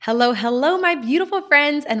Hello, hello, my beautiful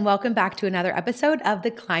friends, and welcome back to another episode of the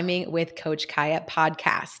Climbing with Coach Kaya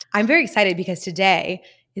podcast. I'm very excited because today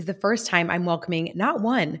is the first time I'm welcoming not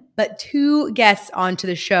one, but two guests onto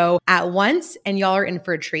the show at once, and y'all are in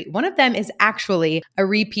for a treat. One of them is actually a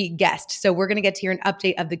repeat guest, so we're going to get to hear an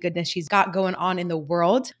update of the goodness she's got going on in the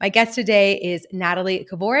world. My guest today is Natalie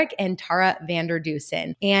Kavorik and Tara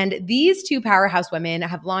Vanderdusen, and these two powerhouse women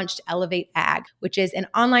have launched Elevate Ag, which is an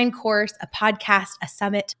online course, a podcast, a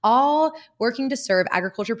summit, all working to serve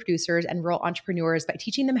agriculture producers and rural entrepreneurs by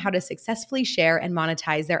teaching them how to successfully share and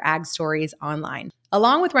monetize their ag stories online.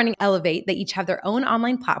 Along with running Elevate, they each have their own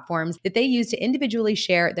online platforms that they use to individually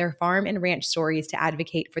share their farm and ranch stories to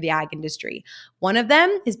advocate for the ag industry. One of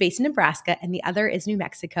them is based in Nebraska and the other is New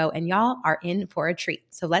Mexico, and y'all are in for a treat.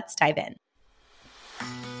 So let's dive in.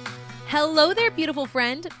 Hello there, beautiful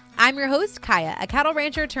friend. I'm your host, Kaya, a cattle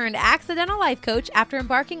rancher turned accidental life coach after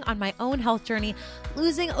embarking on my own health journey,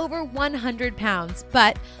 losing over 100 pounds,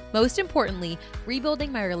 but most importantly,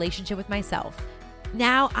 rebuilding my relationship with myself.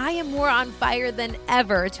 Now, I am more on fire than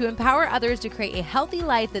ever to empower others to create a healthy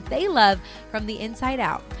life that they love from the inside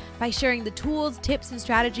out by sharing the tools, tips, and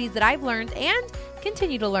strategies that I've learned and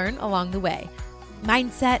continue to learn along the way.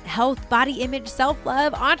 Mindset, health, body image,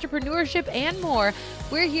 self-love, entrepreneurship, and more.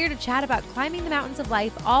 We're here to chat about climbing the mountains of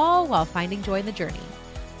life, all while finding joy in the journey.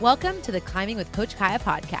 Welcome to the Climbing with Coach Kaya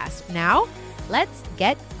podcast. Now, let's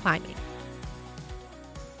get climbing.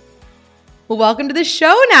 Well, welcome to the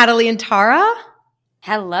show, Natalie and Tara.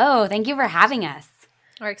 Hello. Thank you for having us.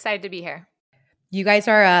 We're excited to be here. You guys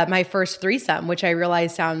are my first threesome, which I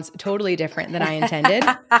realize sounds totally different than I intended.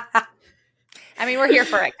 I mean, we're here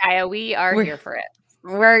for it, Kaya. We're here for it.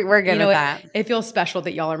 We're good with that. It feels special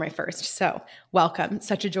that y'all are my first. So welcome.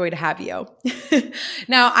 Such a joy to have you.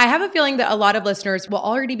 Now, I have a feeling that a lot of listeners will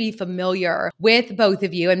already be familiar with both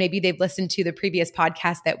of you, and maybe they've listened to the previous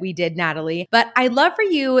podcast that we did, Natalie. But I'd love for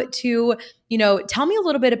you to, tell me a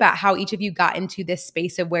little bit about how each of you got into this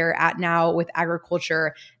space of where we're at now with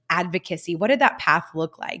agriculture advocacy. What did that path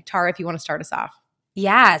look like? Tara, if you want to start us off.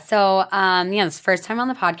 Yeah. So, it's the first time on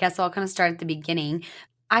the podcast, so I'll kind of start at the beginning.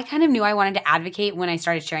 I kind of knew I wanted to advocate when I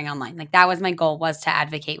started sharing online. Like that was my goal, was to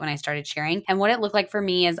advocate when I started sharing. And what it looked like for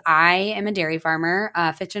me is I am a dairy farmer,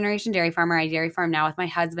 fifth generation dairy farmer. I dairy farm now with my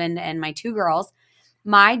husband and my two girls.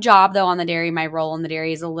 My job though on the dairy, my role in the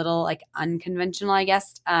dairy is a little like unconventional, I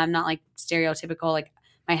guess. Not like stereotypical, like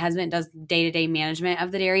my husband does day-to-day management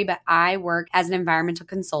of the dairy, but I work as an environmental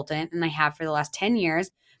consultant and I have for the last 10 years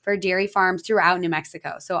for dairy farms throughout New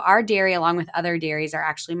Mexico. So our dairy, along with other dairies, are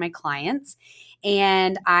actually my clients.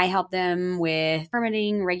 And I help them with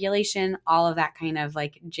permitting, regulation, all of that kind of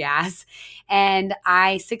like jazz. And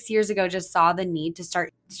I, 6 years ago, just saw the need to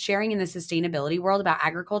start sharing in the sustainability world about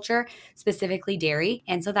agriculture, specifically dairy.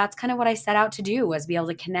 And so that's kind of what I set out to do, was be able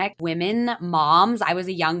to connect women, moms. I was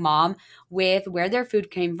a young mom, with where their food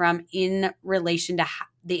came from in relation to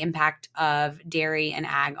the impact of dairy and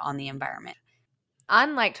ag on the environment.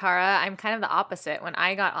 Unlike Tara, I'm kind of the opposite. When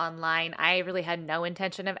I got online, I really had no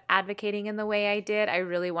intention of advocating in the way I did. I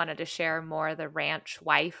really wanted to share more the ranch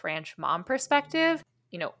wife, ranch mom perspective.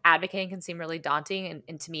 Advocating can seem really daunting.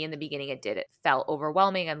 And to me in the beginning, it did. It felt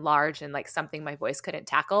overwhelming and large and like something my voice couldn't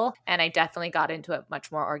tackle. And I definitely got into it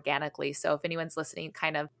much more organically. So if anyone's listening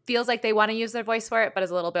kind of feels like they want to use their voice for it, but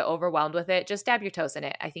is a little bit overwhelmed with it, just dab your toes in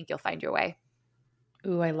it. I think you'll find your way.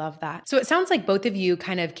 Ooh, I love that. So it sounds like both of you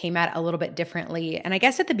kind of came at it a little bit differently. And I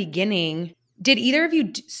guess at the beginning, did either of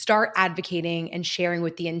you start advocating and sharing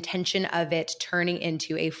with the intention of it turning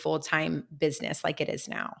into a full-time business like it is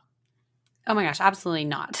now? Oh my gosh, absolutely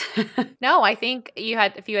not. No, I think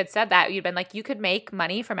if you had said that, you'd been like, you could make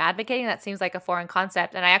money from advocating. That seems like a foreign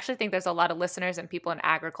concept. And I actually think there's a lot of listeners and people in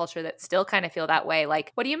agriculture that still kind of feel that way.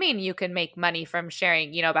 Like, what do you mean you can make money from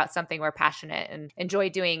sharing, about something we're passionate and enjoy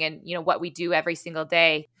doing and, what we do every single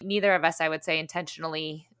day? Neither of us, I would say,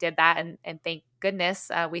 intentionally did that. And thank goodness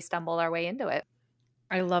we stumbled our way into it.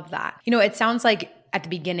 I love that. It sounds like at the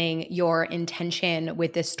beginning, your intention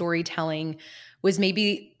with this storytelling was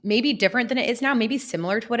maybe different than it is now, maybe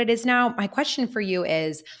similar to what it is now. My question for you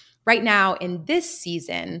is, right now in this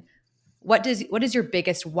season, what does your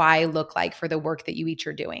biggest why look like for the work that you each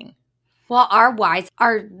are doing? Well, our whys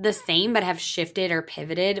are the same, but have shifted or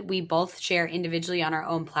pivoted. We both share individually on our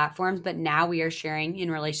own platforms, but now we are sharing in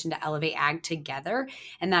relation to Elevate Ag together.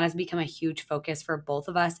 And that has become a huge focus for both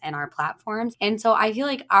of us and our platforms. And so I feel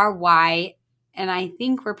like our why, and I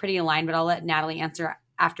think we're pretty aligned, but I'll let Natalie answer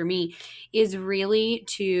after me, is really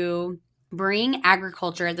to bring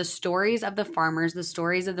agriculture, the stories of the farmers, the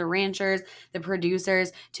stories of the ranchers, the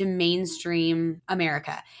producers to mainstream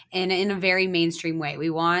America and in a very mainstream way. We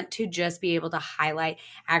want to just be able to highlight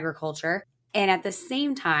agriculture. And at the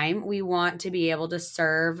same time, we want to be able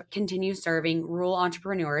to continue serving rural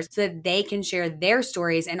entrepreneurs so that they can share their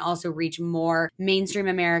stories and also reach more mainstream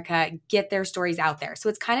America, get their stories out there. So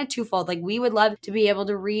it's kind of twofold. Like we would love to be able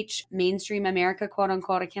to reach mainstream America, quote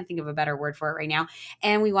unquote. I can't think of a better word for it right now.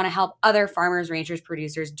 And we want to help other farmers, ranchers,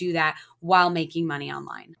 producers do that while making money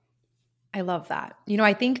online. I love that.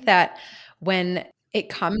 I think that when it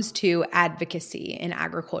comes to advocacy in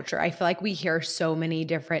agriculture, I feel like we hear so many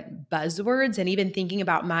different buzzwords. And even thinking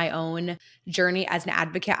about my own journey as an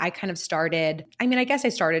advocate, I guess I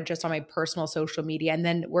started just on my personal social media, and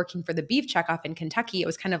then working for the beef checkoff in Kentucky. It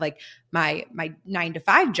was kind of like my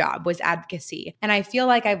 9-to-5 job was advocacy. And I feel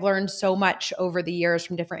like I've learned so much over the years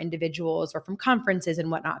from different individuals or from conferences and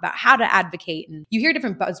whatnot about how to advocate. And you hear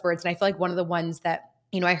different buzzwords. And I feel like one of the ones that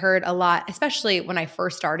I heard a lot, especially when I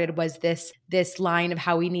first started, was this line of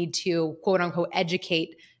how we need to, quote unquote,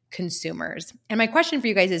 educate consumers. And my question for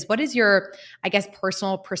you guys is, what is your, I guess,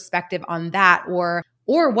 personal perspective on that? Or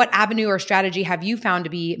what avenue or strategy have you found to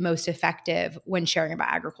be most effective when sharing about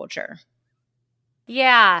agriculture?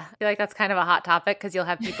 Yeah, I feel like that's kind of a hot topic because you'll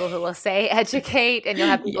have people who will say educate and you'll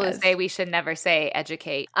have people who say we should never say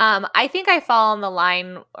educate. I think I fall on the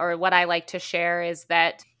line, or what I like to share is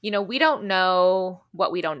that, we don't know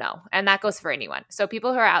what we don't know. And that goes for anyone. So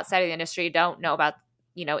people who are outside of the industry don't know about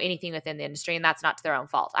anything within the industry, and that's not to their own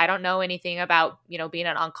fault. I don't know anything about, being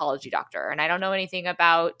an oncology doctor, and I don't know anything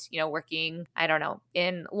about, working, I don't know,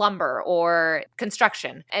 in lumber or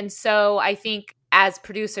construction. And so I think as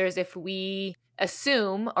producers, if we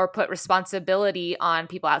assume or put responsibility on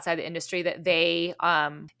people outside the industry that they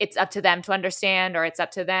it's up to them to understand, or it's up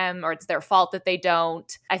to them, or it's their fault that they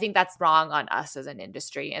don't, I think that's wrong on us as an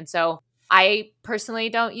industry. And so I personally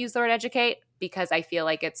don't use the word educate, because I feel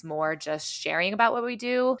like it's more just sharing about what we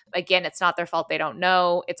do. Again, it's not their fault they don't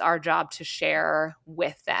know. It's our job to share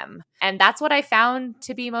with them. And that's what I found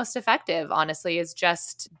to be most effective, honestly, is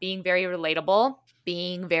just being very relatable,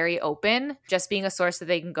 being very open, just being a source that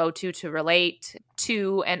they can go to relate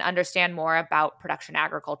to and understand more about production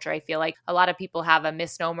agriculture. I feel like a lot of people have a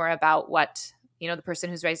misnomer about what the person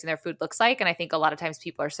who's raising their food looks like. And I think a lot of times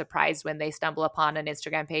people are surprised when they stumble upon an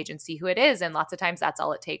Instagram page and see who it is. And lots of times that's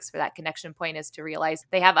all it takes for that connection point, is to realize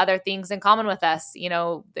they have other things in common with us.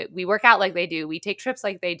 That we work out like they do. We take trips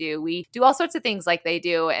like they do. We do all sorts of things like they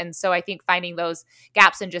do. And so I think finding those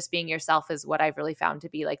gaps and just being yourself is what I've really found to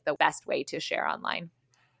be like the best way to share online.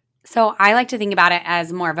 So I like to think about it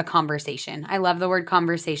as more of a conversation. I love the word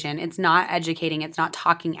conversation. It's not educating. It's not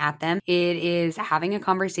talking at them. It is having a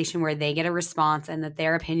conversation where they get a response and that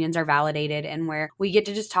their opinions are validated, and where we get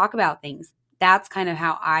to just talk about things. That's kind of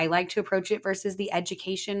how I like to approach it versus the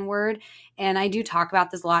education word. And I do talk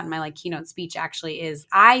about this a lot in my keynote speech, actually, is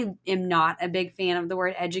I am not a big fan of the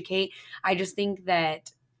word educate. I just think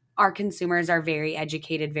that our consumers are very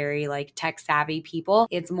educated, very tech savvy people.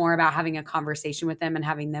 It's more about having a conversation with them and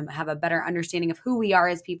having them have a better understanding of who we are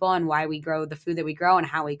as people and why we grow the food that we grow and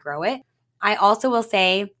how we grow it. I also will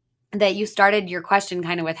say that you started your question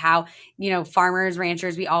kind of with how, farmers,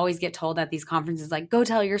 ranchers, we always get told at these conferences, go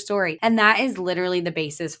tell your story. And that is literally the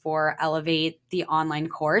basis for Elevate, the online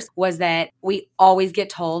course, was that we always get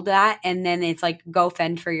told that. And then it's go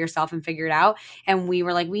fend for yourself and figure it out. And we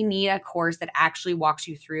were we need a course that actually walks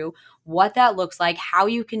you through what that looks like, how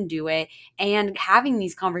you can do it, and having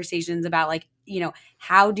these conversations about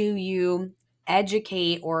how do you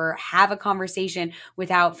educate or have a conversation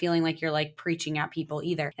without feeling like you're preaching at people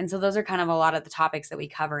either. And so those are kind of a lot of the topics that we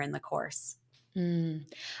cover in the course.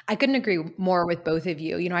 I couldn't agree more with both of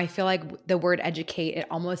you. I feel like the word educate, it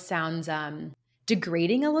almost sounds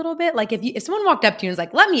degrading a little bit. If someone walked up to you and was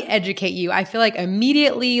like, let me educate you, I feel like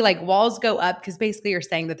immediately walls go up, because basically you're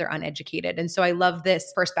saying that they're uneducated. And so I love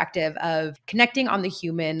this perspective of connecting on the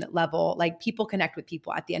human level. People connect with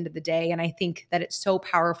people at the end of the day. And I think that it's so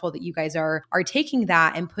powerful that you guys are taking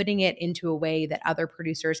that and putting it into a way that other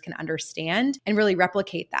producers can understand and really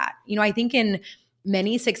replicate that. I think in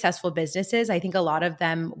many successful businesses, I think a lot of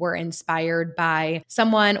them were inspired by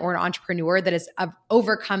someone or an entrepreneur that has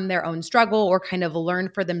overcome their own struggle or kind of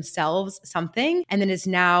learned for themselves something, and then is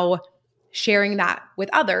now sharing that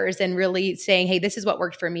with others and really saying, hey, this is what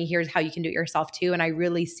worked for me. Here's how you can do it yourself too. And I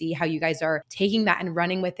really see how you guys are taking that and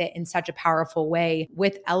running with it in such a powerful way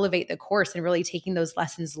with Elevate the course, and really taking those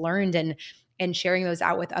lessons learned and sharing those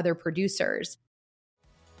out with other producers.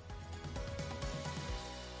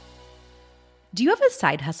 Do you have a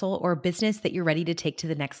side hustle or business that you're ready to take to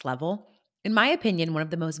the next level? In my opinion, one of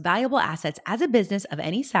the most valuable assets as a business of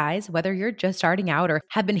any size, whether you're just starting out or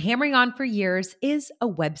have been hammering on for years, is a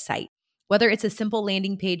website. Whether it's a simple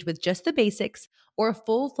landing page with just the basics or a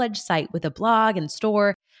full-fledged site with a blog and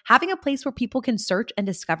store, having a place where people can search and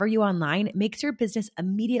discover you online makes your business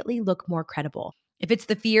immediately look more credible. If it's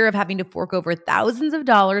the fear of having to fork over thousands of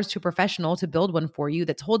dollars to a professional to build one for you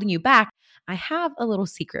that's holding you back, I have a little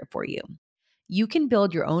secret for you. You can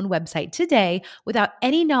build your own website today without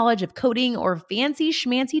any knowledge of coding or fancy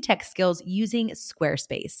schmancy tech skills using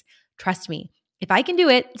Squarespace. Trust me, if I can do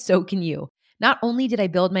it, so can you. Not only did I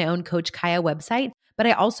build my own Coach Kaya website, but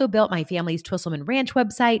I also built my family's Twisselman Ranch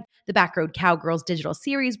website, the Backroad Cowgirls digital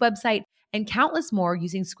series website, and countless more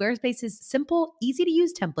using Squarespace's simple, easy to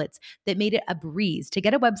use templates that made it a breeze to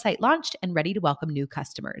get a website launched and ready to welcome new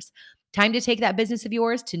customers. Time to take that business of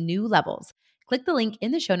yours to new levels. Click the link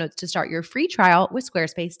in the show notes to start your free trial with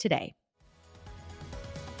Squarespace today.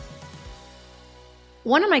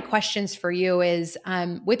 One of my questions for you is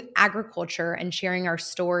with agriculture and sharing our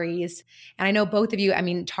stories. And I know both of you, I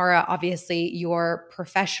mean, Tara, obviously you're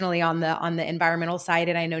professionally on the environmental side.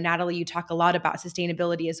 And I know, Natalie, you talk a lot about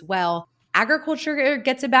sustainability as well. Agriculture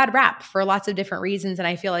gets a bad rap for lots of different reasons. And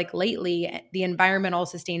I feel like lately the environmental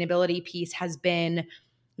sustainability piece has been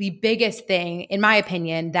the biggest thing, in my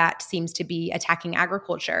opinion, that seems to be attacking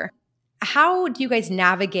agriculture. How do you guys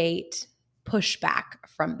navigate pushback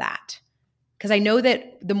from that? Because I know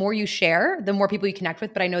that the more you share, the more people you connect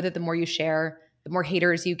with, but I know that the more you share, the more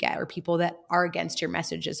haters you get or people that are against your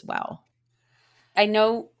message as well. I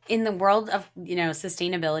know in the world of,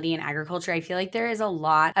 sustainability and agriculture, I feel like there is a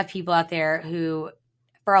lot of people out there who,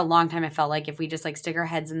 for a long time, I felt like if we just stick our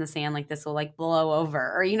heads in the sand, this will blow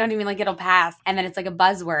over, or you know what I mean? It'll pass. And then it's a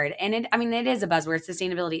buzzword. And it is a buzzword.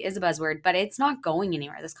 Sustainability is a buzzword, but it's not going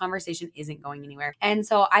anywhere. This conversation isn't going anywhere. And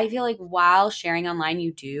so I feel like while sharing online,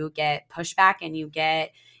 you do get pushback and you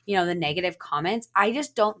get, the negative comments. I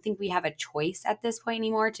just don't think we have a choice at this point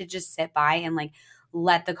anymore to just sit by and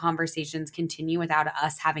let the conversations continue without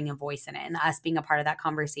us having a voice in it and us being a part of that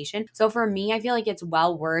conversation. So for me, I feel like it's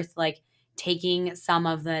well worth taking some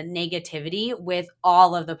of the negativity with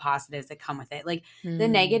all of the positives that come with it. The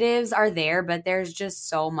negatives are there, but there's just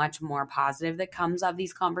so much more positive that comes of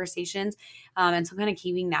these conversations. And so kind of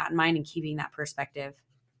keeping that in mind and keeping that perspective.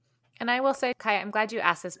 And I will say, Kai, I'm glad you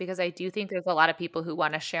asked this because I do think there's a lot of people who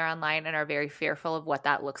want to share online and are very fearful of what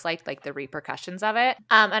that looks like the repercussions of it.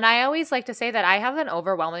 And I always like to say that I have an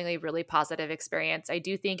overwhelmingly really positive experience. I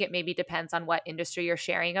do think it maybe depends on what industry you're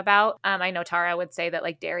sharing about. I know Tara would say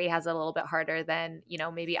that dairy has it a little bit harder than,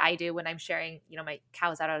 maybe I do when I'm sharing, my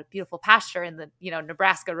cows out of a beautiful pasture in the,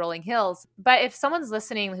 Nebraska rolling hills. But if someone's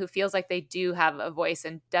listening who feels like they do have a voice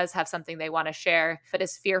and does have something they want to share, but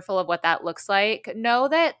is fearful of what that looks like, know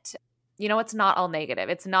that it's not all negative.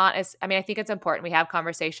 It's not I think it's important we have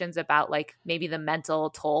conversations about maybe the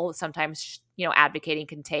mental toll sometimes, advocating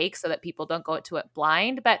can take so that people don't go to it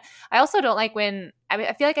blind. But I also don't like when,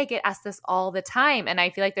 I feel like I get asked this all the time. And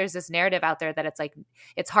I feel like there's this narrative out there that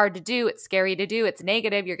it's hard to do. It's scary to do. It's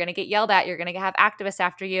negative. You're going to get yelled at. You're going to have activists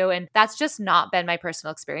after you. And that's just not been my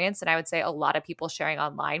personal experience. And I would say a lot of people sharing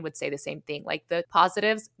online would say the same thing. The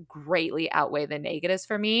positives greatly outweigh the negatives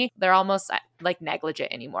for me. They're almost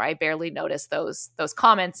negligent anymore. I barely notice those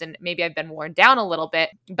comments, and maybe I've been worn down a little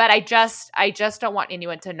bit, but I just don't want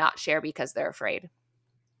anyone to not share because they're afraid.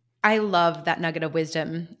 I love that nugget of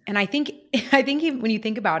wisdom. And I think when you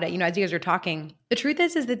think about it, as you guys are talking, the truth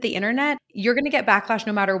is that the internet, you're going to get backlash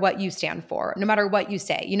no matter what you stand for, no matter what you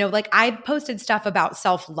say. I've posted stuff about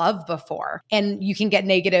self-love before, and you can get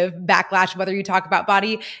negative backlash, whether you talk about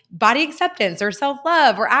body acceptance or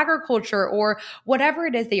self-love or agriculture or whatever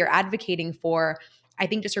it is that you're advocating for. I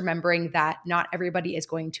think just remembering that not everybody is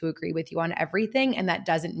going to agree with you on everything, and that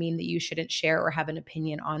doesn't mean that you shouldn't share or have an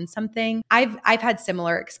opinion on something. I've had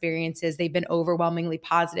similar experiences. They've been overwhelmingly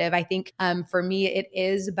positive. I think for me, it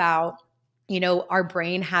is about our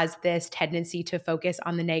brain has this tendency to focus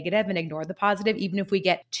on the negative and ignore the positive. Even if we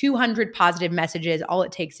get 200 positive messages, all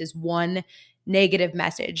it takes is one negative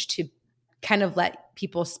message to kind of let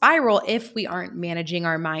people spiral if we aren't managing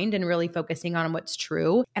our mind and really focusing on what's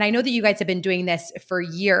true. And I know that you guys have been doing this for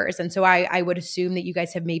years. And so I would assume that you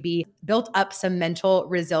guys have maybe built up some mental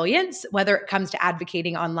resilience, whether it comes to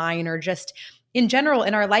advocating online or just in general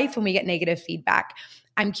in our life when we get negative feedback.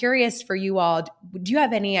 I'm curious for you all, do you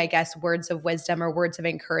have any, words of wisdom or words of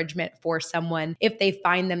encouragement for someone if they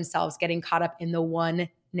find themselves getting caught up in the one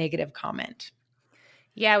negative comment?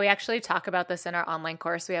 Yeah, we actually talk about this in our online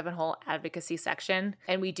course. We have a whole advocacy section,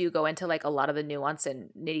 and we do go into a lot of the nuance and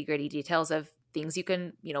nitty-gritty details of things you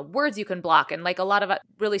can, words you can block, and like a lot of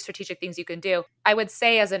really strategic things you can do. I would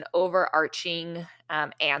say as an overarching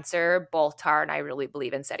answer, both Tara and I really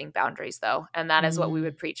believe in setting boundaries though. And that is what we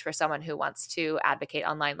would preach for someone who wants to advocate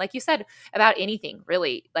online. Like you said, about anything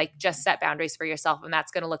really, like just set boundaries for yourself. And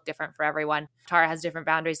that's going to look different for everyone. Tara has different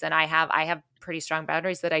boundaries than I have. I have pretty strong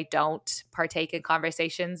boundaries that I don't partake in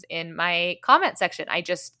conversations in my comment section. I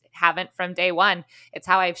just haven't from day one. It's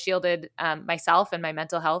how I've shielded myself and my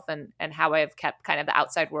mental health, and how I've kept kind of the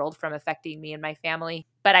outside world from affecting me and my family.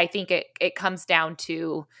 But I think it comes down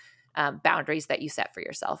to boundaries that you set for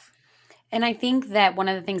yourself. And I think that one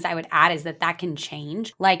of the things I would add is that can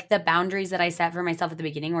change. Like the boundaries that I set for myself at the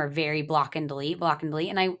beginning were very block and delete.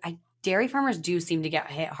 And I dairy farmers do seem to get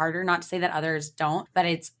hit harder. Not to say that others don't, but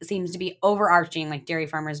it seems to be overarching. Like dairy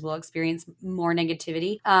farmers will experience more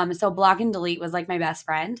negativity. So block and delete was like my best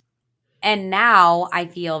friend. And now I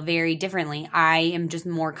feel very differently. I am just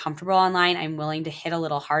more comfortable online. I'm willing to hit a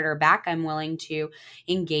little harder back. I'm willing to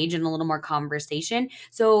engage in a little more conversation.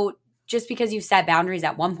 So just because you set boundaries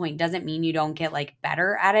at one point doesn't mean you don't get like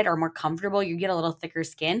better at it or more comfortable. You get a little thicker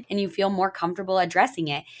skin and you feel more comfortable addressing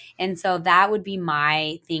it. And so that would be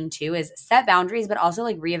my thing too, is set boundaries, but also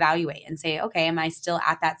like reevaluate and say, okay, am I still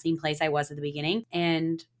at that same place I was at the beginning?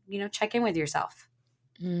 And, check in with yourself.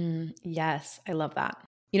 Yes, I love that.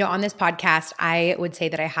 On this podcast, I would say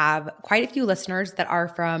that I have quite a few listeners that are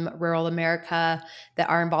from rural America, that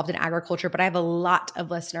are involved in agriculture, but I have a lot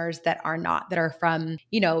of listeners that are not, that are from,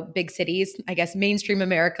 big cities, I guess, mainstream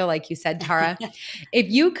America, like you said, Tara. If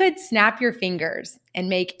you could snap your fingers and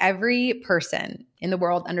make every person in the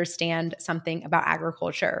world understand something about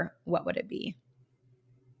agriculture, what would it be?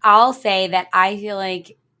 I'll say that I feel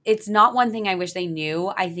like it's not one thing I wish they knew.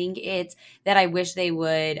 I think it's that I wish they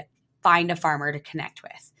would find a farmer to connect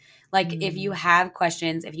with. Like if you have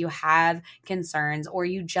questions, if you have concerns, or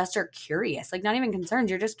you just are curious, like not even concerns,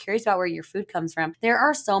 you're just curious about where your food comes from. There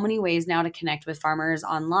are so many ways now to connect with farmers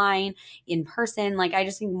online, in person. Like I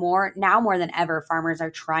just think more than ever, farmers are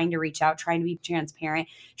trying to reach out, trying to be transparent,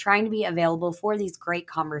 trying to be available for these great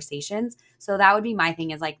conversations. So that would be my thing,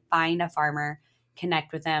 is like find a farmer,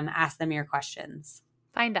 connect with them, ask them your questions.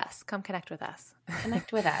 Find us. Come connect with us.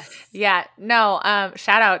 Connect with us. Yeah. No,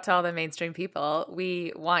 shout out to all the mainstream people.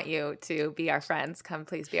 We want you to be our friends. Come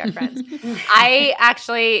please be our friends. I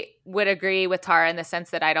actually would agree with Tara in the sense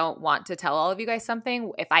that I don't want to tell all of you guys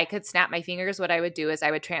something. If I could snap my fingers, what I would do is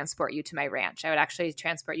I would transport you to my ranch. I would actually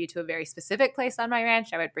transport you to a very specific place on my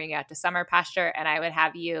ranch. I would bring you out to summer pasture, and I would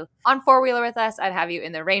have you on four-wheeler with us. I'd have you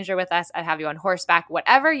in the Ranger with us. I'd have you on horseback.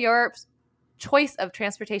 Whatever your choice of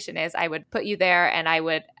transportation is, I would put you there, and I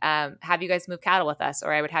would have you guys move cattle with us,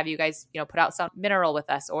 or I would have you guys, put out some mineral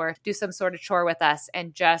with us, or do some sort of chore with us.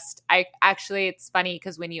 And it's funny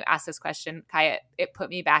because when you asked this question, Kaya, it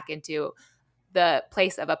put me back into the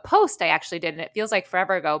place of a post I actually did, and it feels like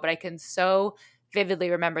forever ago, but I can so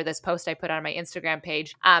vividly remember this post I put on my Instagram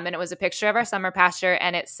page. And it was a picture of our summer pasture.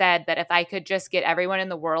 And it said that if I could just get everyone in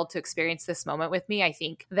the world to experience this moment with me, I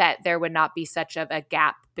think that there would not be such of a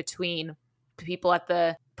gap between people at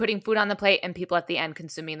the putting food on the plate and people at the end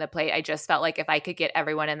consuming the plate. I just felt like if I could get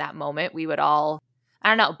everyone in that moment, we would all, I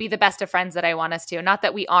don't know, be the best of friends that I want us to. Not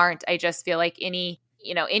that we aren't. I just feel like any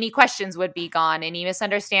questions would be gone, any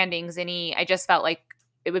misunderstandings, I just felt like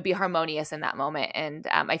it would be harmonious in that moment. And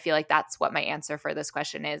I feel like that's what my answer for this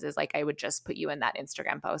question is like, I would just put you in that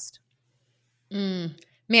Instagram post.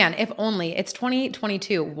 Man, if only. It's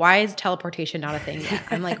 2022. Why is teleportation not a thing yet?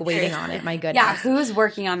 I'm like waiting on it. My goodness. Yeah, who's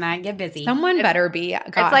working on that? Get busy. Someone better be. Gosh.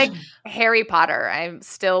 It's like Harry Potter. I'm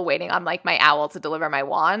still waiting on like my owl to deliver my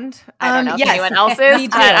wand. I don't know if anyone else is,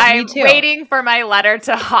 but I'm waiting for my letter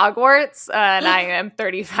to Hogwarts, and I am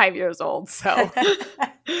 35 years old. So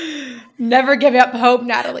never give up hope,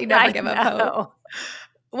 Natalie. Never give up hope.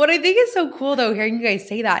 What I think is so cool, though, hearing you guys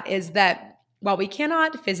say that, is that while we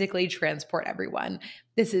cannot physically transport everyone,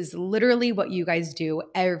 this is literally what you guys do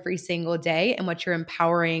every single day, and what you're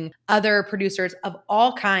empowering other producers of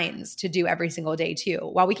all kinds to do every single day too.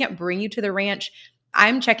 While we can't bring you to the ranch,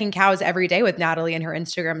 I'm checking cows every day with Natalie in her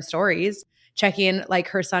Instagram stories, checking like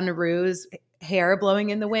her son Rue's hair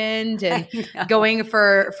blowing in the wind, and going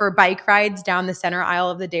for bike rides down the center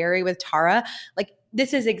aisle of the dairy with Tara. Like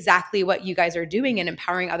this is exactly what you guys are doing and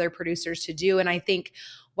empowering other producers to do. And I think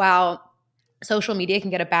while social media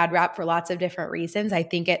can get a bad rap for lots of different reasons, I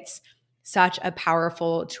think it's such a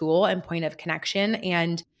powerful tool and point of connection.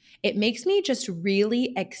 And it makes me just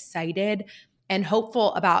really excited and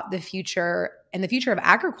hopeful about the future and the future of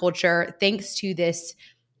agriculture, thanks to this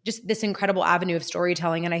just this incredible avenue of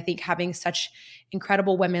storytelling. And I think having such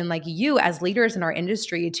incredible women like you as leaders in our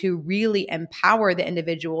industry to really empower the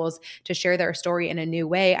individuals to share their story in a new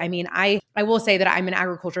way. I mean, I will say that I'm in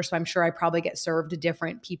agriculture, so I'm sure I probably get served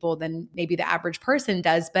different people than maybe the average person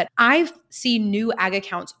does, but I see new ag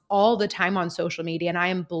accounts all the time on social media, and I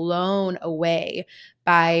am blown away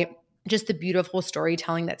by just the beautiful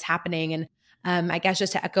storytelling that's happening. And I guess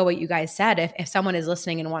just to echo what you guys said, if someone is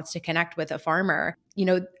listening and wants to connect with a farmer,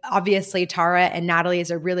 obviously Tara and Natalie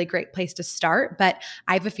is a really great place to start. But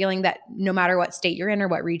I have a feeling that no matter what state you're in or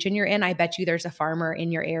what region you're in, I bet you there's a farmer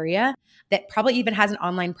in your area that probably even has an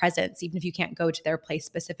online presence, even if you can't go to their place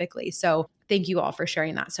specifically. So thank you all for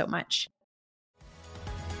sharing that so much.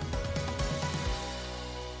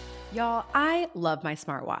 Y'all, I love my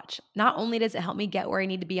smartwatch. Not only does it help me get where I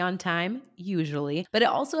need to be on time, usually, but it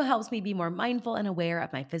also helps me be more mindful and aware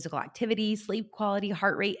of my physical activity, sleep quality,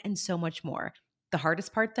 heart rate, and so much more. The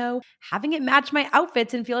hardest part though, having it match my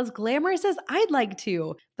outfits and feel as glamorous as I'd like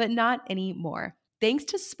to, but not anymore. Thanks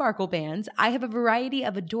to Sparkle Bands, I have a variety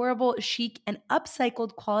of adorable, chic, and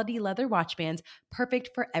upcycled quality leather watch bands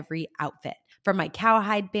perfect for every outfit. From my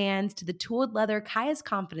cowhide bands to the tooled leather Kaya's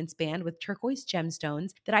Confidence band with turquoise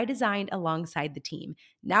gemstones that I designed alongside the team.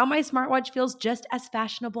 Now my smartwatch feels just as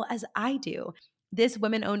fashionable as I do. This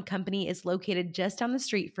women-owned company is located just down the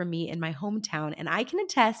street from me in my hometown, and I can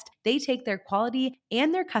attest they take their quality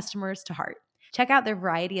and their customers to heart. Check out their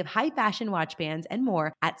variety of high fashion watch bands and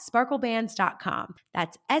more at sparklebands.com.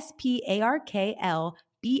 That's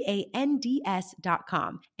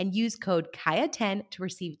SPARKLBANDS.com and use code KAYA10 to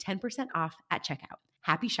receive 10% off at checkout.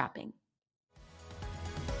 Happy shopping.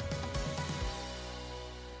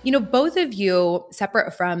 Both of you,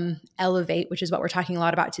 separate from Elevate, which is what we're talking a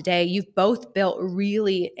lot about today, you've both built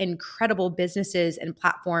really incredible businesses and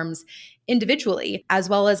platforms individually, as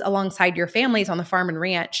well as alongside your families on the farm and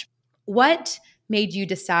ranch. What made you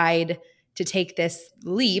decide to take this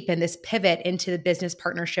leap and this pivot into the business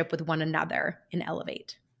partnership with one another in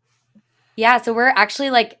Elevate? Yeah, so we're actually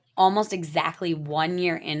almost exactly 1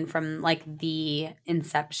 year in from the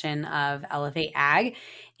inception of Elevate Ag.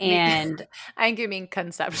 And I think you mean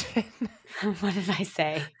conception. What did I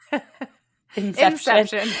say?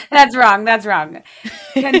 Inception. That's wrong. Conception.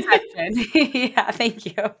 Yeah, thank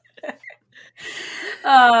you.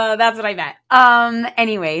 That's what I meant.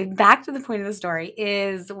 Anyway, back to the point of the story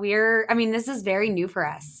is this is very new for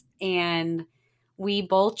us. And we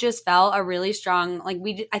both just felt a really strong,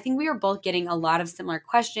 I think we were both getting a lot of similar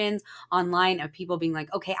questions online of people being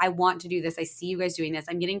like, okay, I want to do this. I see you guys doing this.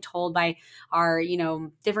 I'm getting told by our,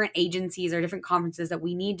 different agencies or different conferences that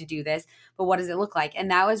we need to do this, but what does it look like?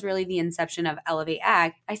 And that was really the inception of Elevate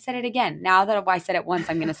Ag. I said it again. Now that I said it once,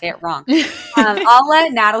 I'm going to say it wrong. I'll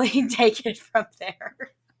let Natalie take it from there.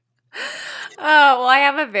 Oh, well, I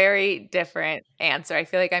have a very different answer. I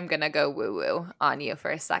feel like I'm going to go woo-woo on you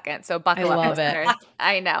for a second. So buckle up, listeners.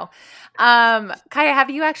 I know. Kaya, have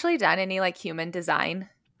you actually done any human design?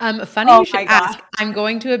 Funny you should ask. I'm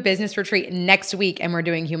going to a business retreat next week and we're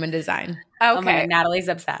doing human design. Okay. Oh my God, Natalie's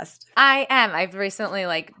obsessed. I am. I've recently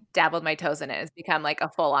dabbled my toes in it. It's become a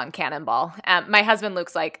full-on cannonball. My husband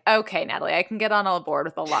Luke's like, okay, Natalie, I can get on board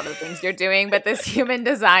with a lot of the things you're doing, but this human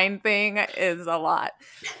design thing is a lot.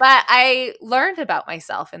 But I learned about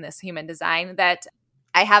myself in this human design that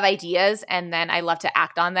I have ideas and then I love to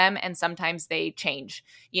act on them. And sometimes they change.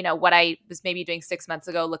 What I was maybe doing 6 months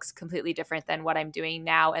ago looks completely different than what I'm doing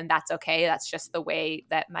now. And that's okay. That's just the way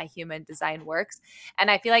that my human design works.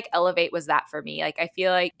 And I feel like Elevate was that for me. I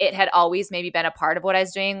feel like it had always maybe been a part of what I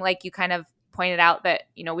was doing. You kind of pointed out that,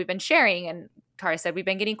 we've been sharing and Tara said we've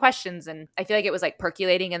been getting questions, and I feel like it was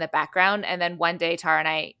percolating in the background. And then one day Tara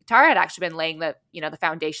had actually been laying the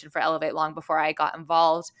foundation for Elevate long before I got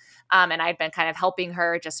involved. And I'd been kind of helping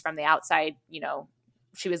her just from the outside.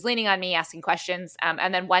 She was leaning on me, asking questions.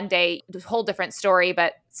 And then one day, a whole different story,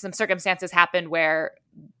 but some circumstances happened where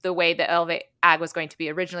the way the Elevate Ag was going to be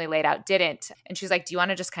originally laid out didn't. And she's like, do you want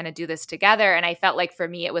to just kind of do this together? And I felt like for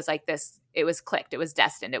me, it was this, it was clicked. It was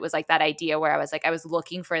destined. It was that idea where I was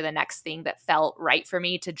looking for the next thing that felt right for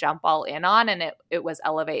me to jump all in on. And it was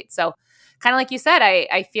Elevate. So kind of like you said,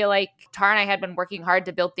 I feel like Tara and I had been working hard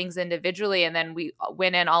to build things individually, and then we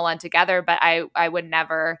went in all on together, but I wouldn't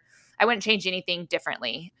change anything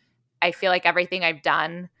differently. I feel like everything I've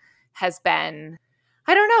done has been,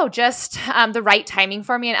 I don't know, just the right timing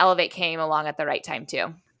for me, and Elevate came along at the right time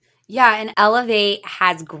too. Yeah, and Elevate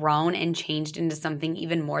has grown and changed into something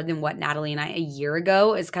even more than what Natalie and I a year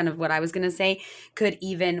ago is kind of what I was going to say.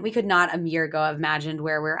 We could not a year ago have imagined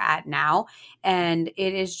where we're at now. And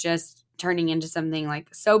it is just turning into something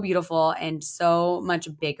like so beautiful and so much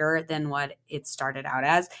bigger than what it started out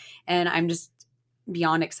as. And I'm just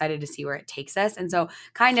beyond excited to see where it takes us. And so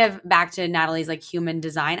kind of back to Natalie's like human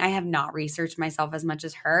design, I have not researched myself as much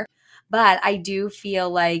as her, but I do feel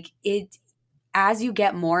like it, as you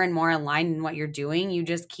get more and more aligned in what you're doing, you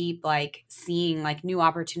just keep like seeing like new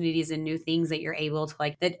opportunities and new things that you're able to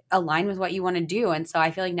like that align with what you want to do. And so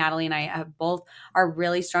I feel like Natalie and I have both are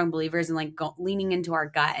really strong believers in like leaning into our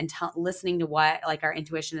gut and listening to what like our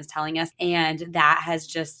intuition is telling us. And that has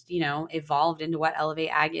just, evolved into what Elevate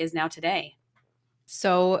Ag is now today.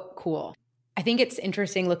 So cool. I think it's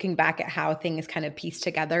interesting looking back at how things kind of piece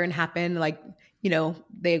together and happen like,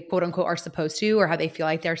 they quote unquote are supposed to, or how they feel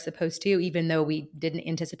like they're supposed to, even though we didn't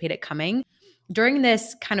anticipate it coming. During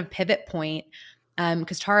this kind of pivot point,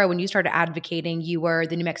 because Tara, when you started advocating, you were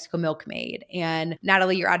the New Mexico milkmaid. And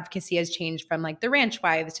Natalie, your advocacy has changed from like the Ranch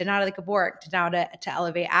Wives to Natalie Kavork to now to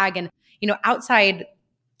Elevate Ag. And, outside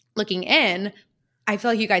looking in, I feel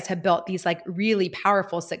like you guys have built these like really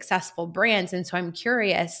powerful, successful brands. And so I'm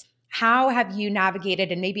curious, how have you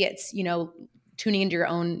navigated, and maybe it's, tuning into your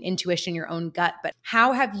own intuition, your own gut, but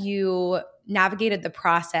how have you navigated the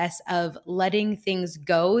process of letting things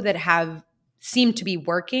go that have seemed to be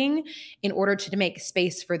working in order to make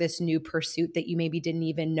space for this new pursuit that you maybe didn't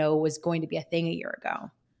even know was going to be a thing a year ago?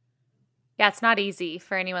 Yeah, it's not easy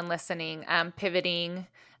for anyone listening. Pivoting,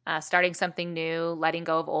 starting something new, letting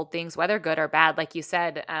go of old things, whether good or bad. Like you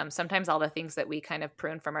said, sometimes all the things that we kind of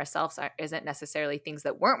prune from ourselves isn't necessarily things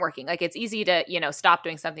that weren't working. Like it's easy to, stop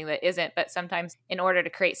doing something that isn't, but sometimes in order to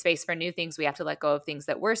create space for new things, we have to let go of things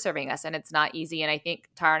that were serving us. And it's not easy. And I think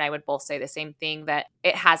Tara and I would both say the same thing, that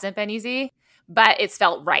it hasn't been easy, but it's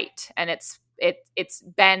felt right. And it's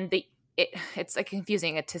been it's like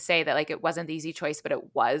confusing to say that like it wasn't the easy choice, but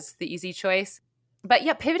it was the easy choice. But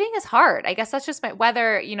yeah, pivoting is hard. I guess that's just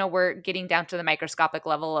whether, we're getting down to the microscopic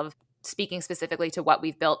level of speaking specifically to what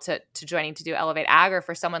we've built to joining to do Elevate Ag, or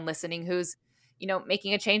for someone listening who's,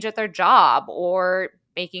 making a change at their job, or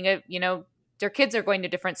making their kids are going to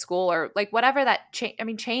different school, or like whatever that change. I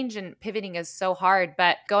mean, change and pivoting is so hard,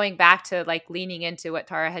 but going back to like leaning into what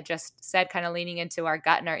Tara had just said, kind of leaning into our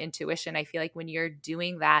gut and our intuition. I feel like when you're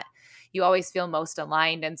doing that, you always feel most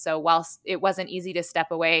aligned. And so whilst it wasn't easy to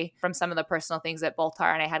step away from some of the personal things that both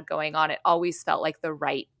Tara and I had going on, it always felt like the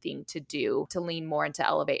right thing to do, to lean more into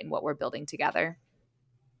Elevate and what we're building together.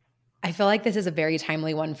 I feel like this is a very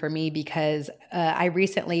timely one for me because I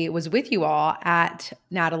recently was with you all at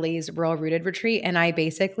Natalie's Rural Rooted Retreat, and I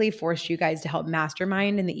basically forced you guys to help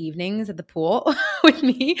mastermind in the evenings at the pool with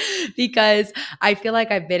me, because I feel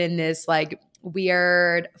like I've been in this like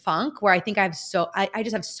weird funk where I think I just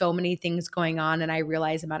have so many things going on, and I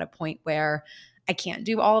realize I'm at a point where I can't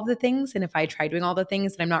do all of the things. And if I try doing all the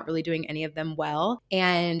things, then I'm not really doing any of them well.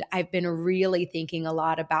 And I've been really thinking a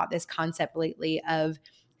lot about this concept lately of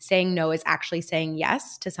saying no is actually saying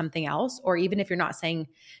yes to something else. Or even if you're not saying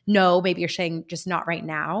no, maybe you're saying just not right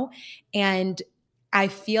now. And I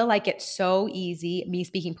feel like it's so easy, me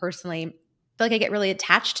speaking personally, I feel like I get really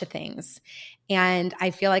attached to things. And I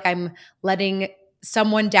feel like I'm letting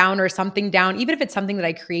someone down or something down, even if it's something that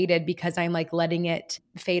I created, because I'm like letting it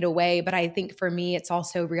fade away. But I think for me, it's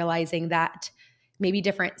also realizing that maybe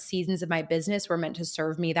different seasons of my business were meant to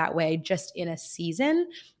serve me that way just in a season.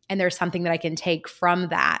 And there's something that I can take from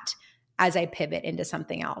that as I pivot into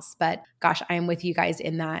something else. But gosh, I am with you guys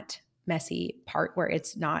in that messy part where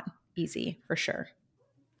it's not easy for sure.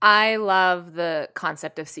 I love the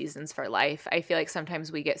concept of seasons for life. I feel like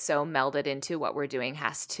sometimes we get so melded into what we're doing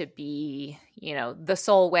has to be, the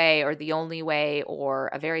sole way or the only way, or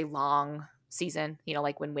a very long season,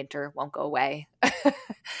 like when winter won't go away.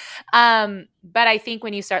 But I think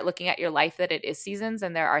when you start looking at your life, that it is seasons,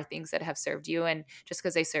 and there are things that have served you. And just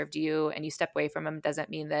because they served you and you step away from them doesn't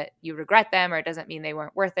mean that you regret them, or it doesn't mean they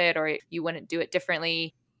weren't worth it, or you wouldn't do it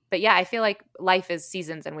differently. But yeah, I feel like life is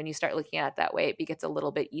seasons. And when you start looking at it that way, it gets a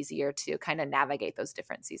little bit easier to kind of navigate those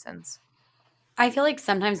different seasons. I feel like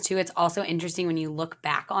sometimes too, it's also interesting when you look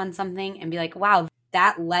back on something and be like, wow,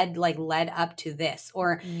 that led up to this,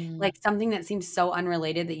 or like something that seems so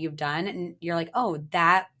unrelated that you've done. And you're like, oh,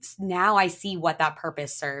 now I see what that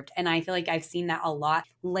purpose served. And I feel like I've seen that a lot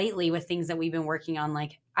lately with things that we've been working on.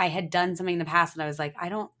 Like I had done something in the past and I was like, I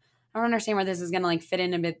don't understand where this is going to like fit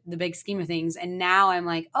into the big scheme of things. And now I'm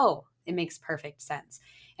like, oh, it makes perfect sense.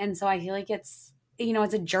 And so I feel like it's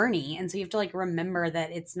a journey. And so you have to like remember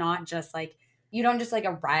that it's not just like, you don't just like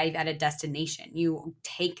arrive at a destination. You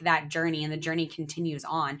take that journey and the journey continues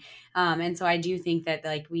on. And so I do think that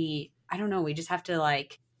like we just have to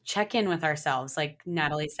like check in with ourselves, like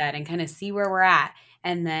Natalie said, and kind of see where we're at.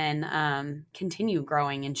 and then continue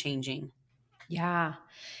growing and changing. Yeah.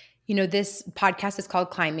 This podcast is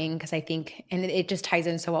called Climbing because I think, and it just ties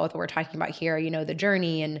in so well with what we're talking about here, the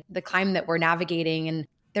journey and the climb that we're navigating. And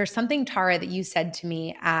there's something, Tara, that you said to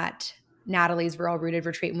me at Natalie's Rural Rooted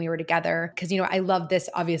retreat when we were together. Because, I love this,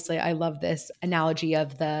 obviously, I love this analogy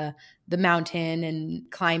of the mountain and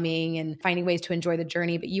climbing and finding ways to enjoy the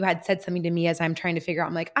journey. But you had said something to me as I'm trying to figure out,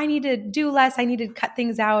 I'm like, I need to do less. I need to cut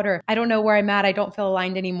things out, or I don't know where I'm at. I don't feel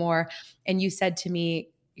aligned anymore. And you said to me,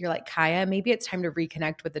 you're like, Kaya, maybe it's time to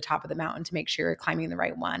reconnect with the top of the mountain to make sure you're climbing the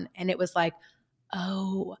right one. And it was like,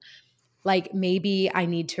 oh, like maybe I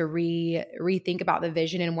need to rethink about the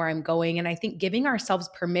vision and where I'm going. And I think giving ourselves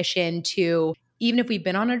permission to, even if we've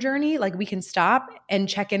been on a journey, like we can stop and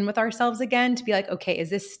check in with ourselves again to be like, okay, is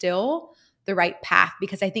this still the right path?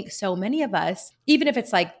 Because I think so many of us, even if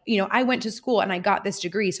it's like, I went to school and I got this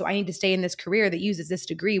degree, so I need to stay in this career that uses this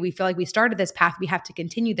degree. We feel like we started this path, we have to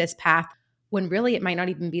continue this path, when really it might not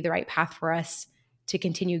even be the right path for us to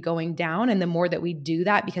continue going down. And the more that we do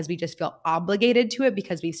that because we just feel obligated to it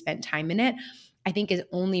because we spent time in it, I think is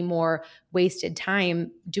only more wasted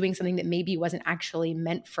time doing something that maybe wasn't actually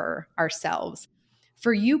meant for ourselves.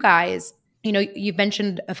 For you guys, you've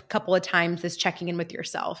mentioned a couple of times this checking in with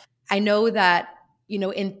yourself. I know that,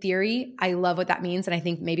 in theory, I love what that means. And I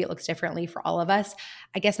think maybe it looks differently for all of us.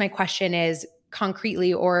 I guess my question is,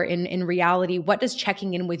 concretely or in reality, what does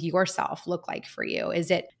checking in with yourself look like for you? Is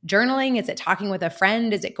it journaling? Is it talking with a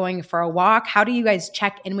friend? Is it going for a walk? How do you guys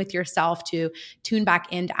check in with yourself to tune back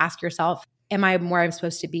in to ask yourself, am I where I'm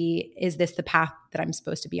supposed to be? Is this the path that I'm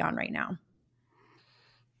supposed to be on right now?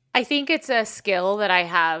 I think it's a skill that I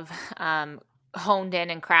have honed in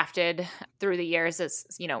and crafted through the years, as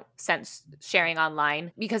since sharing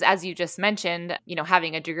online, because as you just mentioned,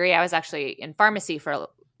 having a degree, I was actually in pharmacy for,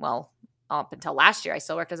 up until last year. I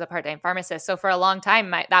still worked as a part-time pharmacist. So for a long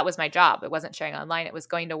time, that was my job. It wasn't sharing online. It was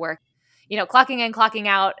going to work, clocking in, clocking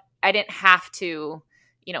out. I didn't have to,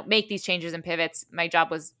 make these changes and pivots. My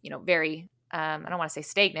job was, very, I don't want to say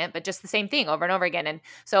stagnant, but just the same thing over and over again. And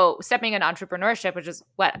so stepping into entrepreneurship, which is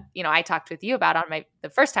what, I talked with you about the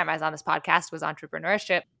first time I was on this podcast, was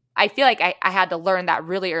entrepreneurship. I feel like I had to learn that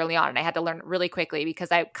really early on, and I had to learn it really quickly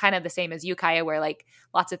because I kind of the same as you, Kaya, where like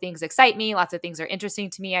lots of things excite me. Lots of things are interesting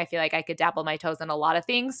to me. I feel like I could dabble my toes in a lot of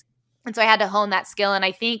things. And so I had to hone that skill. And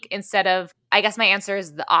I think I guess my answer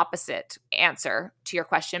is the opposite answer to your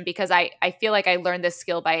question, because I feel like I learned this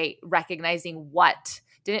skill by recognizing what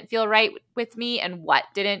didn't feel right with me and what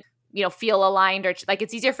didn't feel aligned, or like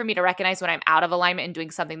it's easier for me to recognize when I'm out of alignment and doing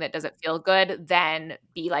something that doesn't feel good than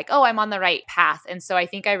be like, oh, I'm on the right path. And so I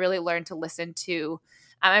think I really learned to listen to,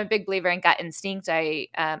 I'm a big believer in gut instinct.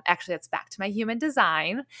 Actually, that's back to my human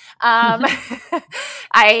design. That's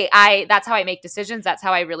how I make decisions. That's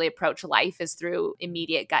how I really approach life, is through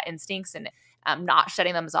immediate gut instincts and not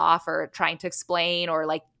shutting them off or trying to explain or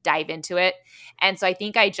like dive into it. And so I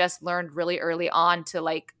think I just learned really early on to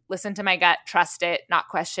like listen to my gut, trust it, not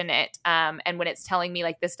question it. And when it's telling me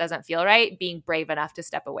like this doesn't feel right, being brave enough to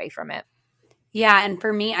step away from it. Yeah. And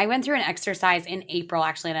for me, I went through an exercise in April,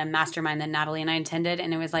 actually, at a mastermind that Natalie and I attended.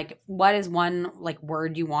 And it was like, what is one like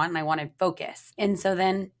word you want? And I wanted focus. And so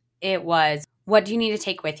then it was, what do you need to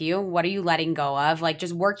take with you? What are you letting go of? Like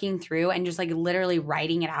just working through and just like literally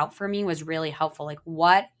writing it out for me was really helpful. Like,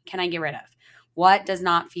 what can I get rid of? What does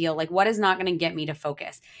not feel like, what is not going to get me to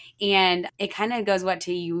focus? And it kind of goes what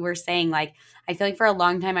to you were saying. Like, I feel like for a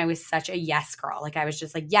long time, I was such a yes girl. Like I was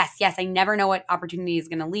just like, yes, yes. I never know what opportunity is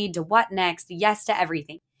going to lead to what next. Yes to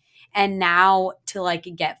everything. And now to like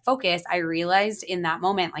get focused, I realized in that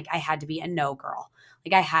moment, like I had to be a no girl.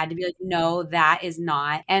 Like I had to be like, no, that is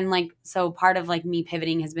not. And like, so part of like me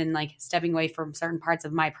pivoting has been like stepping away from certain parts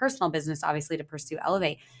of my personal business, obviously to pursue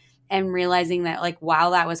Elevate, and realizing that like,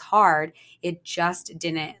 while that was hard, it just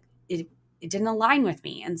didn't, it didn't align with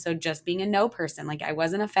me. And so just being a no person, like I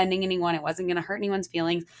wasn't offending anyone. It wasn't going to hurt anyone's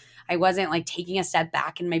feelings. I wasn't like taking a step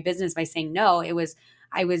back in my business by saying no.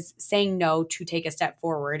 I was saying no to take a step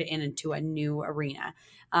forward into a new arena.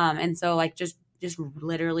 And so like just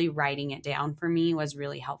literally writing it down for me was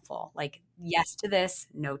really helpful. Like yes to this,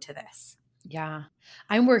 no to this. Yeah.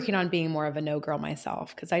 I'm working on being more of a no girl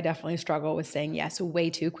myself, because I definitely struggle with saying yes way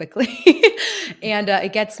too quickly. And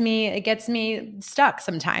it gets me stuck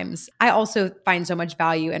sometimes. I also find so much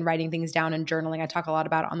value in writing things down and journaling. I talk a lot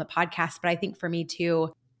about it on the podcast, but I think for me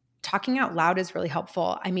too, talking out loud is really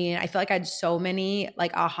helpful. I mean, I feel like I had so many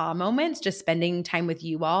like aha moments just spending time with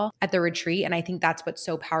you all at the retreat. And I think that's what's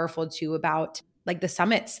so powerful too about like the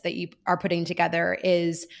summits that you are putting together,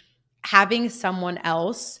 is having someone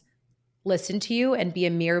else listen to you and be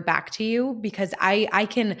a mirror back to you, because I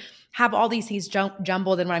can have all these things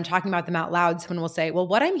jumbled, and when I'm talking about them out loud, someone will say, well,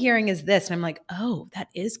 what I'm hearing is this. And I'm like, oh, that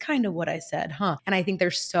is kind of what I said, huh? And I think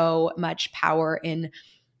there's so much power in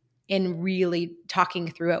really talking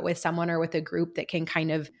through it with someone or with a group that can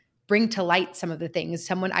kind of bring to light some of the things.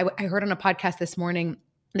 Someone I heard on a podcast this morning,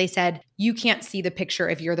 they said, you can't see the picture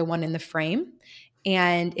if you're the one in the frame.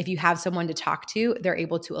 And if you have someone to talk to, they're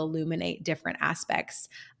able to illuminate different aspects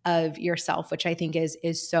of yourself, which I think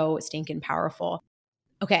is so stinking powerful.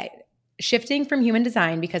 Okay, shifting from human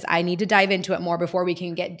design, because I need to dive into it more before we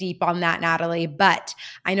can get deep on that, Natalie. But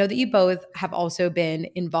I know that you both have also been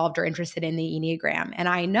involved or interested in the Enneagram. And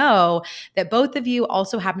I know that both of you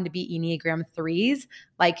also happen to be Enneagram 3s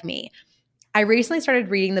like me. I recently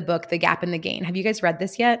started reading the book, The Gap and the Gain. Have you guys read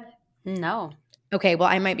this yet? No. Okay, well,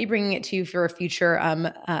 I might be bringing it to you for a future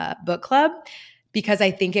book club, because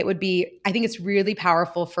I think it's really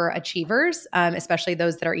powerful for achievers, especially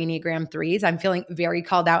those that are Enneagram 3s. I'm feeling very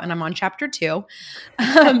called out, and I'm on chapter 2.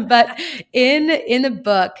 But in the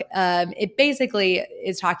book, it basically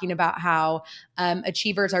is talking about how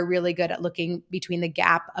achievers are really good at looking between the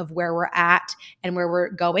gap of where we're at and where we're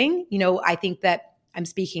going. I think that I'm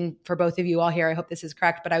speaking for both of you all here. I hope this is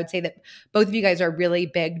correct, but I would say that both of you guys are really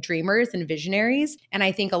big dreamers and visionaries. And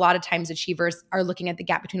I think a lot of times achievers are looking at the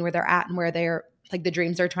gap between where they're at and where they're like the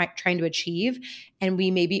dreams they're trying to achieve. And we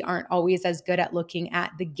maybe aren't always as good at looking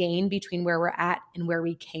at the gain between where we're at and where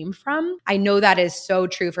we came from. I know that is so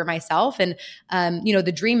true for myself. And,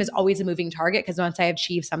 the dream is always a moving target, because once I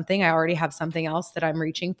achieve something, I already have something else that I'm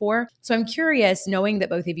reaching for. So I'm curious, knowing that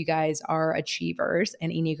both of you guys are achievers and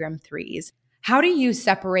Enneagram 3s, how do you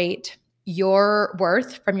separate your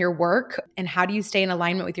worth from your work? And how do you stay in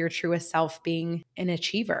alignment with your truest self being an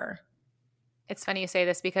achiever? It's funny you say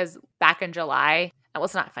this, because back in July, well,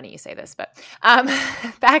 it's not funny you say this, but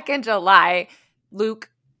back in July,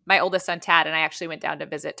 Luke, my oldest son, Tad, and I actually went down to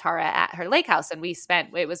visit Tara at her lake house. And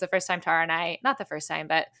it was the first time Tara and I, not the first time,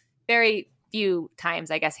 but very few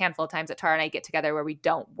times, I guess, handful of times that Tara and I get together where we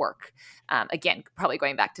don't work. Again, probably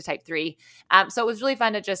going back to type 3. So it was really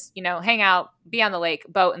fun to just, hang out, be on the lake,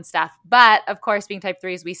 boat and stuff. But of course, being type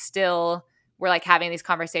 3s, we still were like having these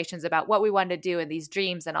conversations about what we wanted to do and these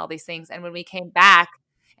dreams and all these things. And when we came back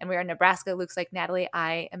and we were in Nebraska, Luke's like, Natalie,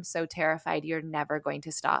 I am so terrified. You're never going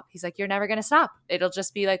to stop. He's like, you're never going to stop. It'll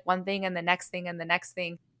just be like one thing and the next thing and the next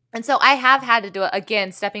thing. And so I have had to do it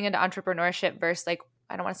again, stepping into entrepreneurship versus like,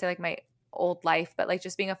 I don't want to say like my old life, but like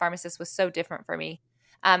just being a pharmacist was so different for me.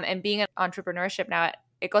 And being an entrepreneurship now,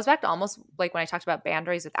 it goes back to almost like when I talked about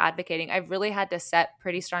boundaries with advocating. I've really had to set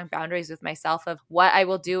pretty strong boundaries with myself of what I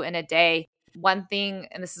will do in a day. One thing,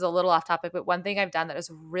 and this is a little off topic, but one thing I've done that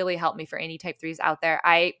has really helped me for any type 3s out there,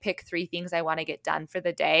 I pick 3 things I want to get done for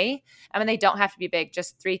the day. I mean, they don't have to be big,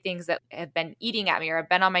 just 3 things that have been eating at me or have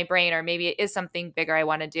been on my brain, or maybe it is something bigger I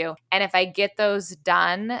want to do. And if I get those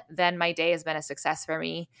done, then my day has been a success for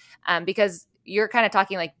me. Because you're kind of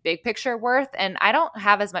talking like big picture worth, and I don't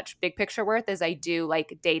have as much big picture worth as I do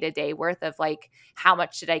like day-to-day worth of like how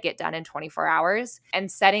much did I get done in 24 hours,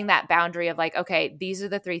 and setting that boundary of like, okay, these are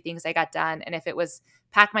the 3 things I got done. And if it was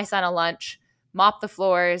pack my son a lunch, mop the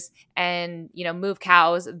floors, and move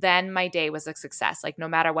cows, then my day was a success, like no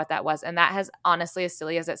matter what that was. And that has, honestly, as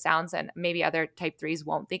silly as it sounds, and maybe other type 3s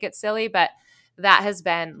won't think it's silly, but that has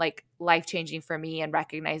been like life-changing for me, and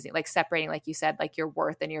recognizing, like separating, like you said, like your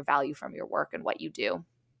worth and your value from your work and what you do.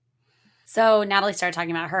 So Natalie started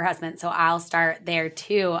talking about her husband, so I'll start there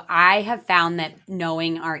too. I have found that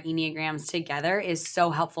knowing our Enneagrams together is so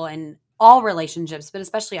helpful in all relationships, but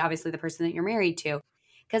especially obviously the person that you're married to.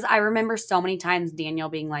 Because I remember so many times Daniel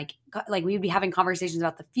being like we would be having conversations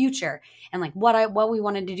about the future and like what we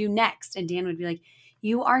wanted to do next. And Dan would be like,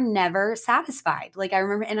 you are never satisfied. Like I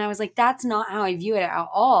remember, and I was like, that's not how I view it at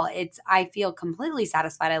all. I feel completely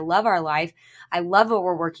satisfied. I love our life. I love what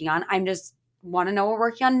we're working on. I'm just want to know what we're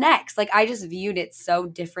working on next. Like I just viewed it so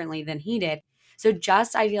differently than he did. So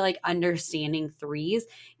just, I feel like understanding 3s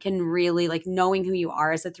can really, like knowing who you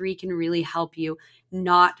are as a 3 can really help you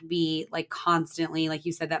not be like constantly, like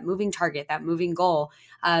you said, that moving target, that moving goal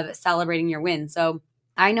of celebrating your win. So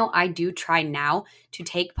I know I do try now to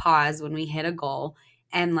take pause when we hit a goal,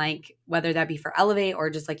 and like whether that be for Elevate or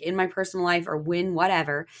just like in my personal life or win,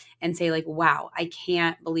 whatever, and say like, wow, I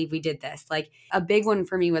can't believe we did this. Like a big one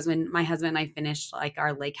for me was when my husband and I finished like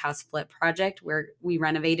our lake house flip project where we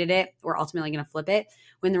renovated it. We're ultimately going to flip it.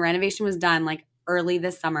 When the renovation was done, like early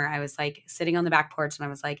this summer, I was like sitting on the back porch and I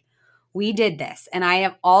was like, we did this. And I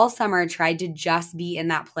have all summer tried to just be in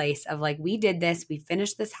that place of like, we did this, we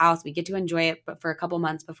finished this house, we get to enjoy it, but for a couple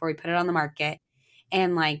months before we put it on the market.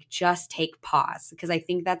 and like just take pause, because I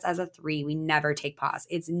think that's, as a 3, we never take pause.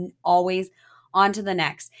 It's always on to the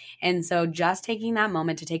next. And so just taking that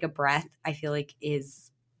moment to take a breath, I feel like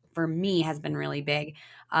is, for me, has been really big.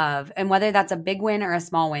 And whether that's a big win or a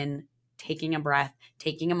small win, taking a breath,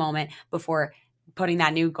 taking a moment before putting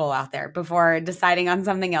that new goal out there, before deciding on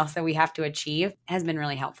something else that we have to achieve, has been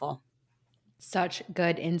really helpful. Such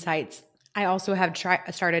good insights. I also have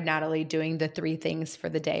started, Natalie, doing the 3 things for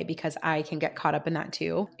the day because I can get caught up in that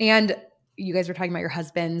too. And you guys were talking about your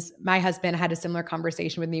husbands. My husband had a similar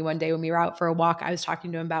conversation with me one day when we were out for a walk. I was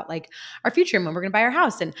talking to him about like our future and when we're going to buy our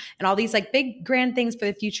house and all these like big grand things for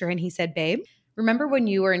the future. And he said, babe, remember when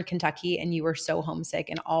you were in Kentucky and you were so homesick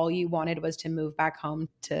and all you wanted was to move back home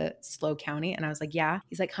to Slow County? And I was like, yeah.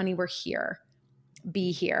 He's like, honey, we're here.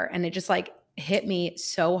 Be here. And it just like hit me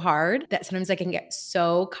so hard that sometimes I can get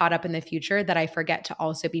so caught up in the future that I forget to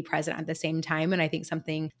also be present at the same time. And I think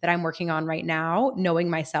something that I'm working on right now, knowing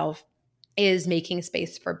myself, is making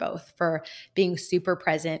space for both, for being super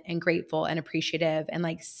present and grateful and appreciative and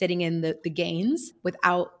like sitting in the gains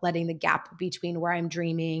without letting the gap between where I'm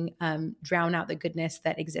dreaming drown out the goodness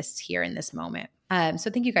that exists here in this moment. So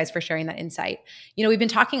thank you guys for sharing that insight. You know, we've been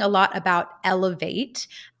talking a lot about Elevate,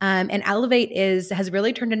 and Elevate has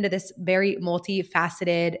really turned into this very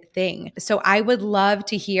multifaceted thing. So I would love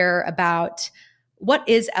to hear about what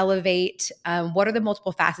is Elevate? What are the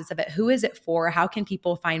multiple facets of it? Who is it for? How can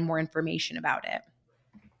people find more information about it?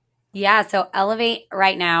 Yeah, so Elevate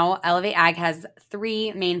right now, Elevate Ag has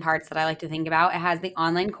 3 main parts that I like to think about. It has the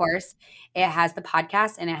online course, it has the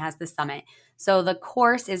podcast, and it has the summit. So the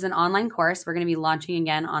course is an online course. We're going to be launching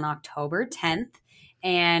again on October 10th,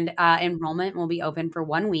 and enrollment will be open for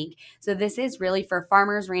 1 week. So this is really for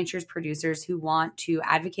farmers, ranchers, producers who want to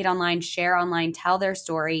advocate online, share online, tell their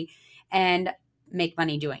story, and make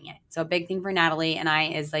money doing it. So a big thing for Natalie and I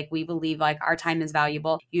is like, we believe like our time is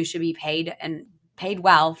valuable. You should be paid, and paid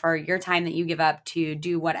well, for your time that you give up to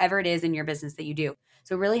do whatever it is in your business that you do.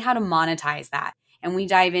 So really how to monetize that. And we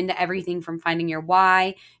dive into everything from finding your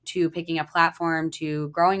why to picking a platform to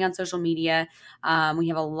growing on social media. We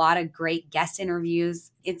have a lot of great guest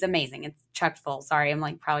interviews. It's amazing. It's chock full. Sorry, I'm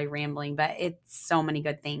like probably rambling, but it's so many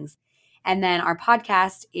good things. And then our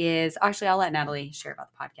podcast is, actually, I'll let Natalie share about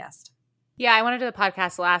the podcast. Yeah, I want to do the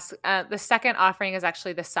podcast last. The second offering is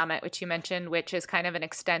actually the summit, which you mentioned, which is kind of an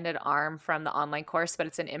extended arm from the online course, but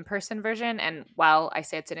it's an in-person version. And while I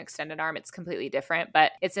say it's an extended arm, it's completely different,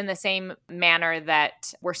 but it's in the same manner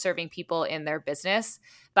that we're serving people in their business.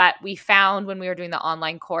 But we found when we were doing the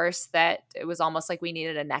online course that it was almost like we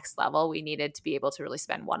needed a next level. We needed to be able to really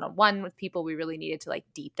spend one-on-one with people. We really needed to like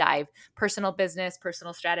deep dive personal business,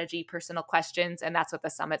 personal strategy, personal questions. And that's what the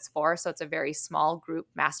summit's for. So it's a very small group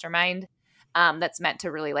mastermind that's meant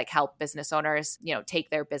to really like help business owners, you know, take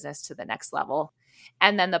their business to the next level.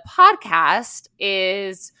 And then the podcast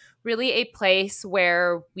is really a place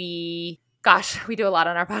where we do a lot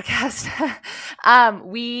on our podcast.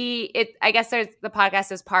 I guess the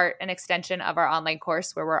podcast is an extension of our online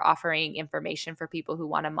course where we're offering information for people who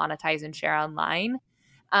want to monetize and share online.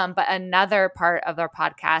 But another part of our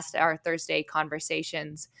podcast, our Thursday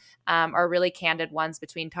conversations, are really candid ones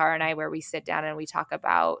between Tara and I, where we sit down and we talk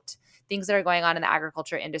about things that are going on in the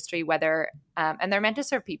agriculture industry, and they're meant to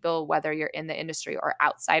serve people, whether you're in the industry or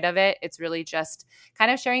outside of it. It's really just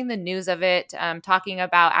kind of sharing the news of it, talking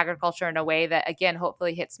about agriculture in a way that, again,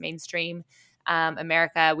 hopefully hits mainstream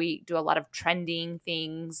America. We do a lot of trending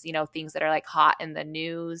things, you know, things that are like hot in the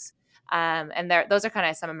news. And those are kind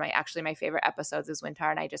of some of my favorite episodes is when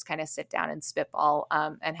Tara and I just kind of sit down and spitball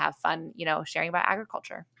and have fun, you know, sharing about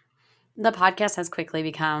agriculture. The podcast has quickly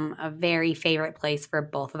become a very favorite place for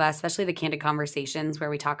both of us, especially the candid conversations where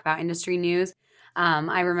we talk about industry news.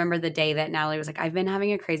 I remember the day that Natalie was like, I've been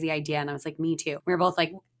having a crazy idea. And I was like, me too. We were both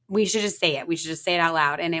like, we should just say it. We should just say it out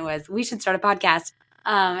loud. And it was, we should start a podcast.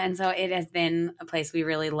 And so it has been a place we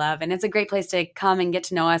really love. And it's a great place to come and get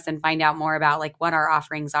to know us and find out more about like what our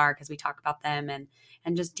offerings are, because we talk about them and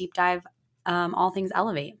just deep dive all things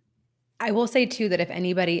Elevate. I will say too that if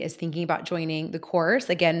anybody is thinking about joining the course,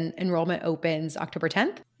 again, enrollment opens October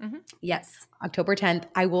 10th. Mm-hmm. Yes. October 10th.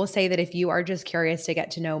 I will say that if you are just curious to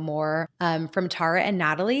get to know more from Tara and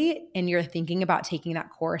Natalie and you're thinking about taking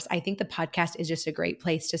that course, I think the podcast is just a great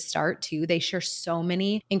place to start too. They share so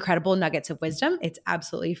many incredible nuggets of wisdom. It's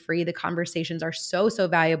absolutely free. The conversations are so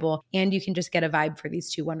valuable, and you can just get a vibe for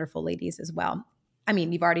these 2 wonderful ladies as well. I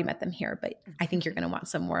mean, you've already met them here, but I think you're going to want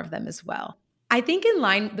some more of them as well. I think in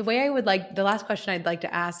line, the way I would like, the last question I'd like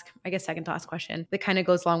to ask, I guess second to last question, that kind of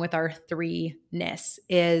goes along with our 3-ness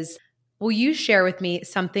is, will you share with me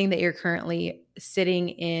something that you're currently sitting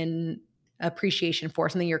in appreciation for,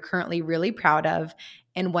 something you're currently really proud of,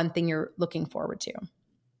 and one thing you're looking forward to?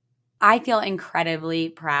 I feel incredibly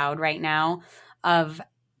proud right now of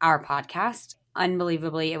our podcast.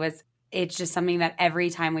 Unbelievably, it's just something that every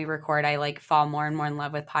time we record, I like fall more and more in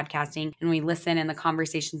love with podcasting, and we listen and the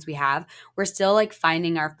conversations we have. We're still like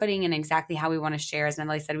finding our footing and exactly how we want to share. As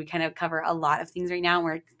Natalie said, we kind of cover a lot of things right now.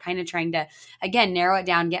 We're kind of trying to, again, narrow it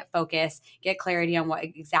down, get focus, get clarity on what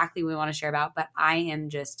exactly we want to share about. But I am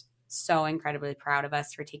just so incredibly proud of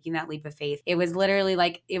us for taking that leap of faith. It was literally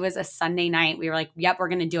like, it was a Sunday night. We were like, yep, we're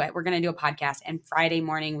going to do it. We're going to do a podcast. And Friday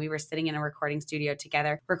morning, we were sitting in a recording studio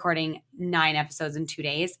together, recording 9 episodes in 2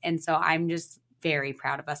 days. And so I'm just very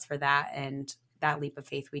proud of us for that and that leap of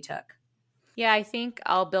faith we took. Yeah, I think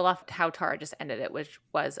I'll build off how Tara just ended it, which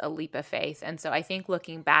was a leap of faith. And so I think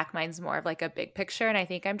looking back, mine's more of like a big picture. And I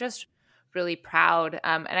think I'm just really proud.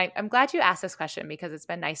 And I'm glad you asked this question, because it's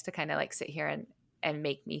been nice to kind of like sit here and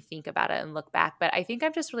make me think about it and look back. But I think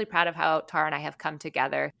I'm just really proud of how Tara and I have come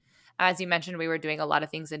together. As you mentioned, we were doing a lot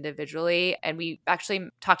of things individually, and we actually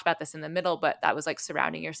talked about this in the middle, but that was like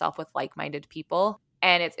surrounding yourself with like-minded people.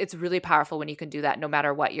 And it's really powerful when you can do that, no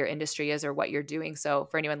matter what your industry is or what you're doing. So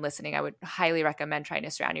for anyone listening, I would highly recommend trying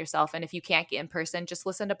to surround yourself. And if you can't get in person, just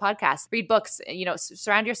listen to podcasts, read books,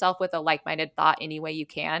 surround yourself with a like-minded thought any way you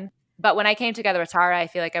can. But when I came together with Tara, I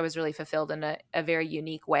feel like I was really fulfilled in a very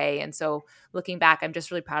unique way. And so looking back, I'm just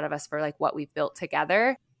really proud of us for like what we've built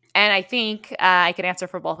together. And I think I can answer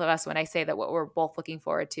for both of us when I say that what we're both looking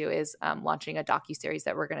forward to is launching a docuseries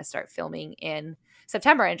that we're going to start filming in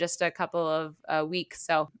September, in just a couple of weeks.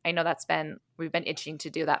 So I know we've been itching to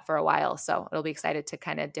do that for a while. So it'll be excited to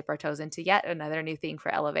kind of dip our toes into yet another new thing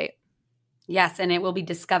for Elevate. Yes, and it will be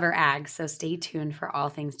Discover Ag. So stay tuned for all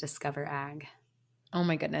things Discover Ag. Oh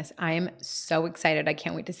my goodness. I am so excited. I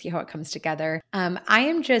can't wait to see how it comes together. I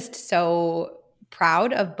am just so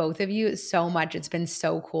proud of both of you so much. It's been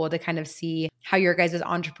so cool to kind of see how your guys'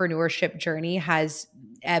 entrepreneurship journey has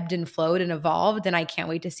ebbed and flowed and evolved. And I can't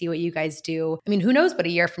wait to see what you guys do. I mean, who knows what a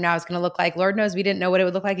year from now is going to look like? Lord knows we didn't know what it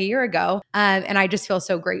would look like a year ago. And I just feel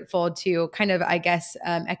so grateful to kind of, I guess,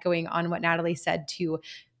 echoing on what Natalie said, to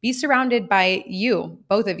be surrounded by you,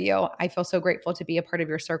 both of you. I feel so grateful to be a part of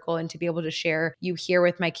your circle and to be able to share you here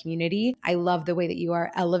with my community. I love the way that you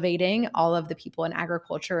are elevating all of the people in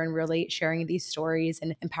agriculture and really sharing these stories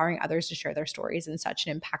and empowering others to share their stories in such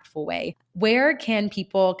an impactful way. Where can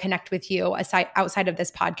people connect with you outside of this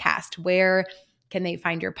podcast? Where can they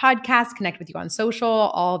find your podcast, connect with you on social,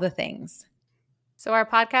 all the things? So our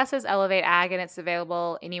podcast is Elevate Ag, and it's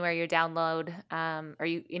available anywhere you download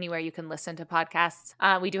anywhere you can listen to podcasts.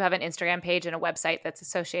 We do have an Instagram page and a website that's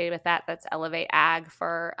associated with that. That's Elevate Ag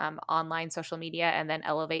for online social media, and then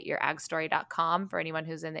elevateyouragstory.com for anyone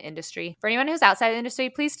who's in the industry. For anyone who's outside the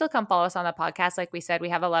industry, please still come follow us on the podcast. Like we said, we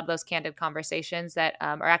have a lot of those candid conversations that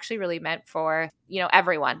are actually really meant for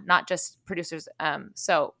everyone, not just producers.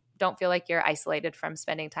 So don't feel like you're isolated from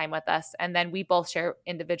spending time with us. And then we both share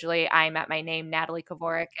individually. I'm at my name, Natalie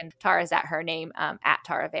Kavorik, and Tara's at her name, at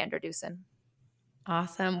Tara Vanderdusen.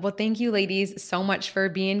 Awesome. Well, thank you ladies so much for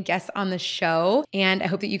being guests on the show. And I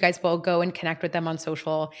hope that you guys will go and connect with them on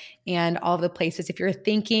social and all of the places. If you're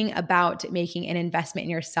thinking about making an investment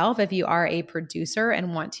in yourself, if you are a producer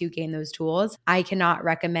and want to gain those tools, I cannot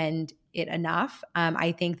recommend it enough.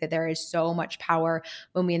 I think that there is so much power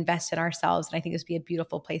when we invest in ourselves. And I think this would be a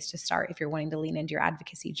beautiful place to start if you're wanting to lean into your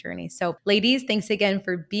advocacy journey. So ladies, thanks again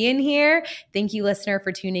for being here. Thank you, listener,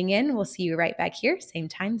 for tuning in. We'll see you right back here, same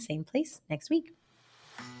time, same place next week.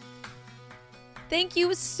 Thank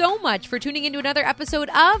you so much for tuning into another episode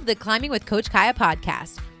of the Climbing with Coach Kaya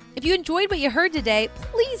podcast. If you enjoyed what you heard today,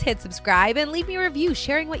 please hit subscribe and leave me a review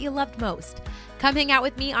sharing what you loved most. Come hang out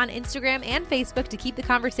with me on Instagram and Facebook to keep the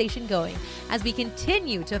conversation going as we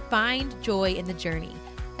continue to find joy in the journey.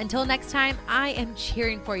 Until next time, I am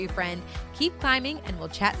cheering for you, friend. Keep climbing, and we'll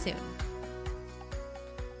chat soon.